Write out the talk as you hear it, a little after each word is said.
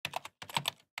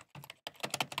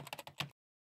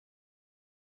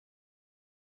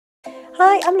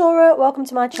Hi, I'm Laura, welcome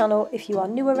to my channel if you are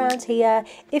new around here.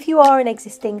 If you are an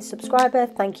existing subscriber,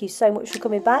 thank you so much for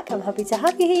coming back, I'm happy to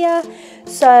have you here.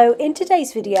 So in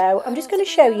today's video, I'm just going to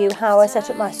show you how I set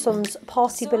up my son's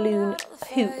party balloon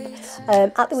hoop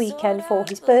at the weekend for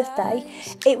his birthday.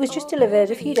 It was just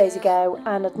delivered a few days ago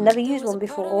and I'd never used one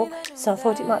before, so I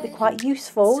thought it might be quite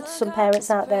useful to some parents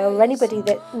out there or anybody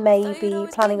that may be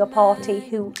planning a party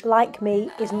who, like me,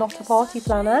 is not a party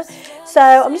planner. So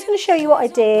I'm just going to show you what I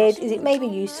did. It may be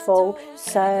useful,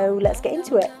 so let's get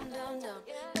into it.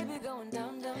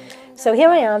 So here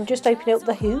I am, just opening up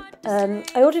the hoop. I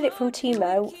ordered it from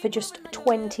Timo for just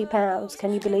 £20.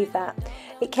 Can you believe that?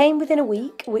 It came within a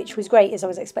week, which was great as I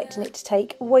was expecting it to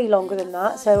take way longer than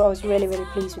that, so I was really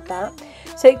pleased with that.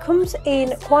 So it comes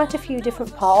in quite a few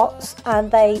different parts and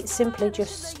they simply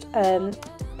just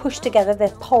push together. They're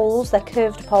poles, they're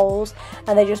curved poles,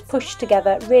 and they just push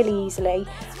together really easily.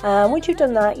 Once you've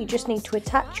done that, you just need to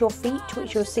attach your feet,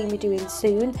 which you'll see me doing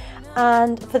soon,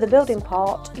 and for the building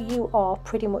part you are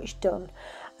pretty much done.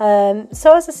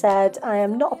 So as I said, I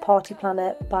am not a party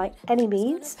planner by any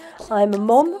means. I'm a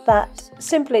mum that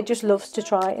simply just loves to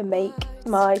try and make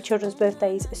my children's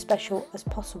birthdays as special as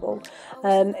possible.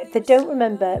 If they don't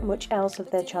remember much else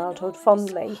of their childhood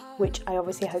fondly, which I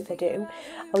obviously hope they do,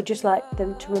 I would just like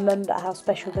them to remember how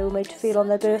special they were made to feel on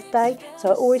their birthday. So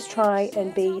I always try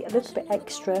and be a little bit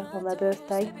extra on their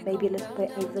birthday, maybe a little bit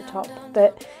over the top,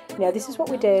 but you know, this is what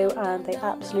we do and they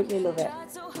absolutely love it.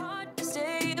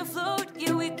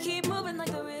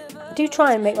 I do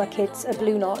try and make my kids a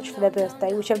balloon arch for their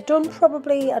birthday, which I've done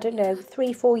probably, I don't know,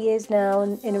 3-4 years now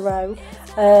in a row.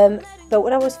 But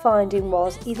what I was finding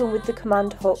was, even with the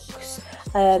command hooks,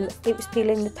 it was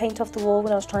peeling the paint off the wall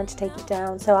when I was trying to take it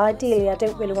down. So ideally, I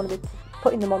don't really want to be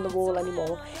putting them on the wall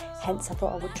anymore. Hence, I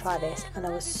thought I would try this, and I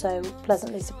was so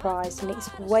pleasantly surprised. And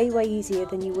it's way easier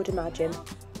than you would imagine.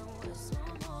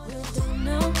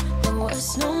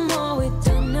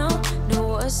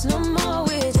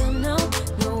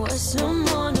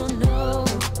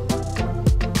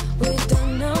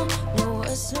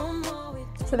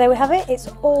 So there we have it, it's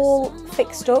all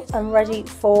fixed up and ready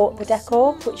for the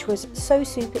decor, which was so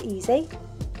super easy.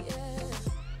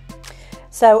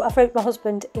 So I roped my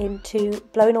husband into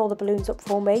blowing all the balloons up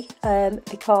for me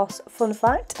because, fun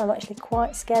fact, I'm actually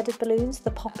quite scared of balloons. The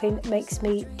popping makes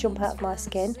me jump out of my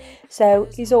skin. So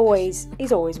he's always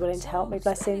willing to help me,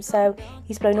 bless him. So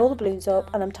he's blown all the balloons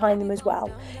up and I'm tying them as well.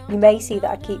 You may see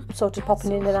that I keep sort of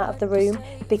popping in and out of the room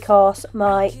because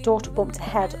my daughter bumped her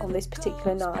head on this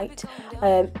particular night,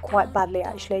 quite badly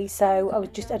actually. So I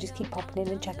just keep popping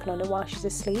in and checking on her while she's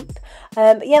asleep.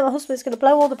 But yeah, my husband's going to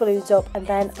blow all the balloons up and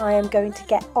then I am going to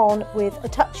get on with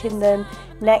attaching them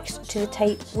next to the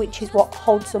tape, which is what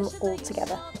holds them all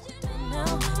together.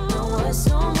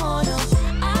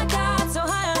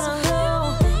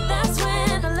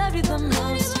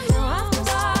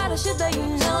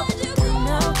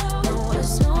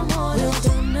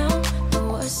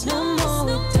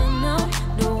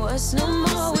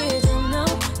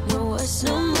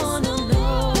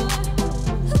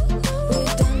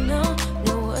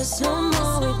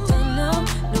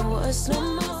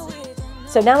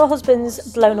 So now my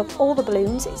husband's blown up all the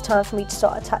balloons, it's time for me to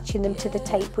start attaching them to the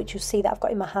tape, which you'll see that I've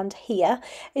got in my hand here.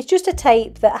 It's just a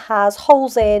tape that has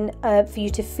holes in for you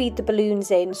to feed the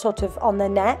balloons in, sort of on their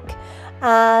neck.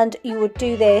 And you would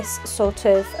do this sort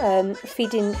of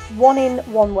feeding one in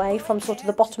one way from sort of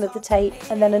the bottom of the tape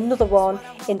and then another one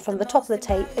in from the top of the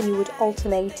tape, and you would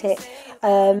alternate it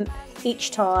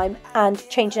each time and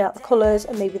changing out the colours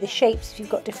and maybe the shapes if you've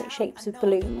got different shapes of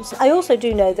balloons. I also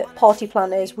do know that party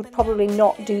planners would probably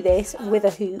not do this with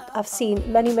a hoop. I've seen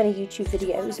many YouTube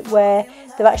videos where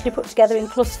they've actually put together in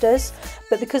clusters,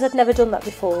 but because I'd never done that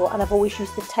before and I've always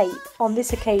used the tape, on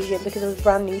this occasion because I was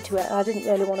brand new to it and I didn't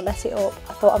really want to mess it up,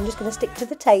 I thought I'm just going to stick to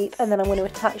the tape and then I'm going to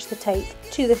attach the tape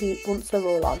to the hoop once they're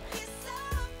all on.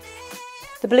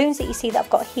 The balloons that you see that I've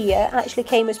got here actually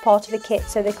came as part of a kit,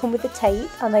 so they come with the tape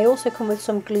and they also come with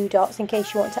some glue dots in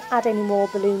case you want to add any more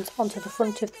balloons onto the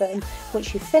front of them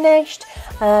once you've finished.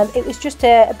 It was just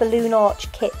a balloon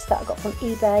arch kit that I got from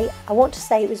eBay. I want to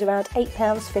say it was around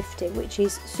 £8.50, which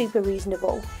is super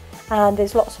reasonable, and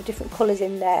there's lots of different colours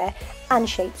in there and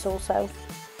shapes also.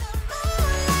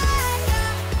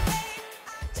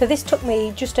 So this took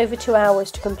me just over 2 hours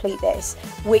to complete this,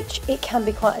 which it can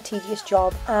be quite a tedious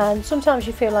job, and sometimes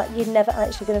you feel like you're never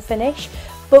actually going to finish,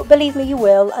 but believe me, you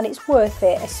will, and it's worth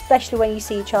it, especially when you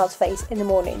see your child's face in the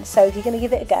morning. So if you're going to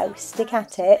give it a go, stick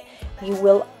at it, you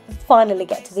will finally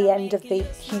get to the end of the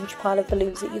huge pile of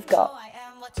balloons that you've got.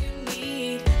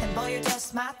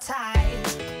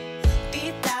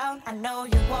 I know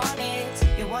you want it.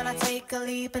 wanna take a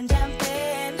leap and jump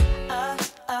in. Oh,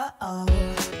 oh, oh.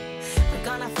 We're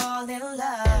gonna fall in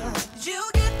love. You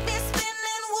get me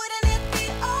spinning, wouldn't it be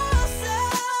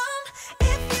awesome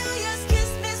if you just kiss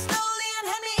me slowly and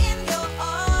had me in your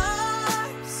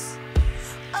arms?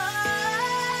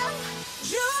 Oh,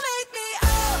 you make me,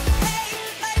 oh, hey,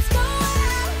 let's go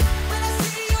out when I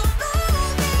see you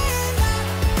moving. Oh,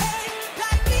 hey,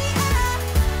 light me up.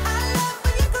 I love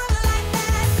when you go like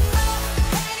that. Oh,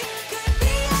 hey, could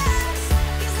be us,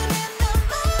 kissing in the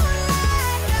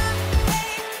moonlight. Oh,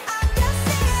 hey, I'm just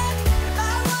saying, if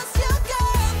I was your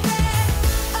girlfriend.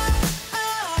 Oh,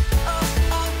 oh, oh,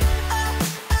 oh, oh,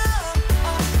 oh,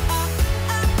 oh, oh,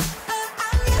 oh,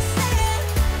 I'm just saying,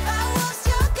 if I was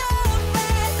your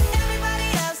girlfriend. Everybody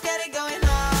else got it going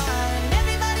on.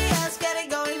 Everybody else got it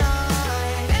going on.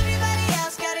 Everybody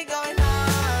else got it going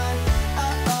on.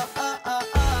 Oh, oh, oh, oh,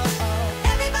 oh,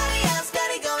 oh. Everybody else got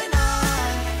it going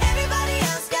on. Everybody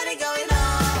else got it going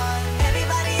on.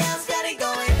 Everybody else got it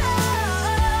going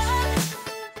on.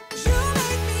 You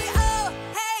make me, oh,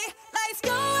 hey, lights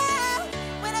go out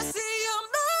when I see you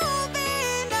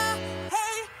moving. Oh,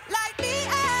 hey, light me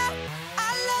up.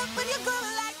 I love when you go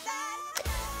like that.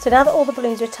 So now that all the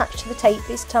balloons are attached to the tape,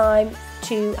 it's time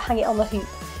to hang it on the hoop.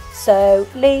 So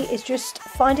Leigh is just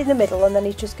finding the middle and then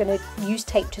he's just going to use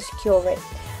tape to secure it,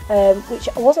 which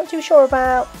I wasn't too sure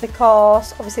about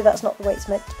because obviously that's not the way it's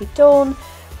meant to be done,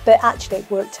 but actually it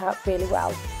worked out really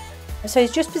well. So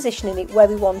he's just positioning it where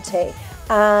we want it,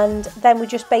 and then we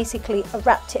just basically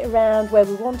wrapped it around where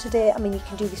we wanted it. I mean, you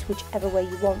can do this whichever way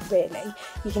you want really.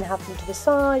 You can have them to the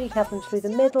side, you can have them through the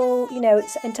middle, you know,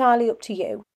 it's entirely up to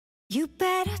you. You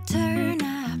better turn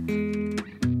up.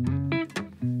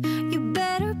 You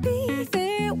better be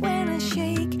there when I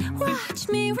shake. Watch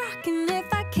me rocking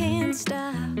if I can't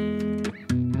stop.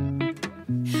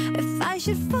 If I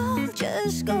should fall,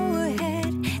 just go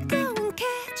ahead. Go and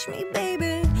catch me,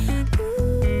 baby.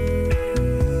 Ooh,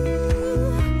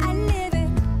 I live it.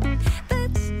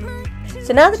 That's my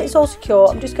So now that it's all secure,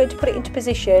 I'm just going to put it into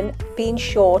position, being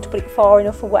sure to put it far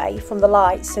enough away from the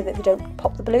lights so that they don't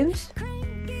pop the balloons.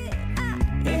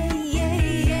 yeah, yeah,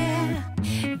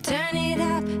 yeah. Turn it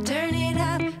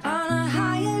up on a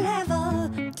higher level.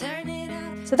 Turn it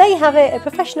up. So there you have it, a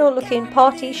professional looking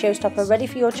party showstopper ready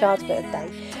for your child's birthday.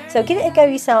 So give it a go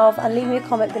yourself and leave me a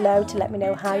comment below to let me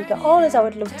know how you got on, as I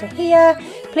would love to hear.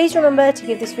 Please remember to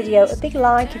give this video a big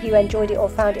like if you enjoyed it or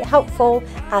found it helpful,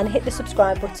 and hit the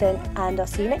subscribe button, and I'll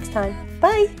see you next time.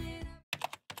 Bye!